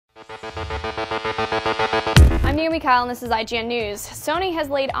I'm Naomi Kyle, and this is IGN News. Sony has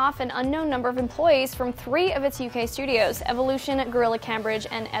laid off an unknown number of employees from 3 of its UK studios: Evolution, Guerilla Cambridge,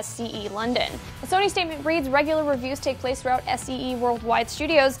 and SCE London. The Sony statement reads, "Regular reviews take place throughout SCE worldwide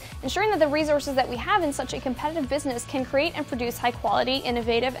studios, ensuring that the resources that we have in such a competitive business can create and produce high-quality,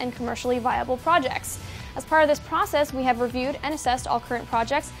 innovative, and commercially viable projects. As part of this process, we have reviewed and assessed all current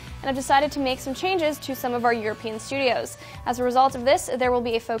projects and have decided to make some changes to some of our European studios. As a result of this, there will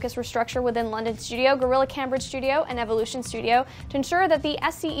be a focused restructure within London Studio, Guerilla Cambridge Studio, and Evolution Studio to ensure that the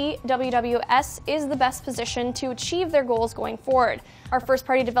SCE WWS is the best position to achieve their goals going forward. Our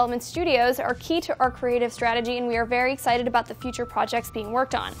first-party development studios are key to our creative strategy, and we are very excited about the future projects being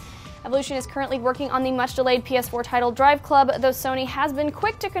worked on." Evolution is currently working on the much-delayed PS4 title Drive Club, though Sony has been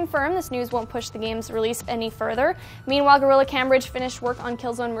quick to confirm this news won't push the game's release any further. Meanwhile, Guerilla Cambridge finished work on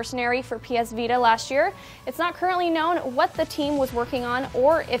Killzone Mercenary for PS Vita last year. It's not currently known what the team was working on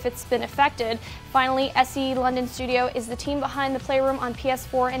or if it's been affected. Finally, SCE London Studio is the team behind the Playroom on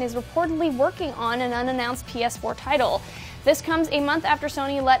PS4 and is reportedly working on an unannounced PS4 title. This comes a month after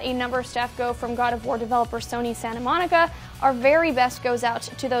Sony let a number of staff go from God of War developer Sony Santa Monica. Our very best goes out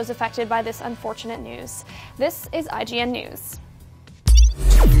to those affected by this unfortunate news. This is IGN News.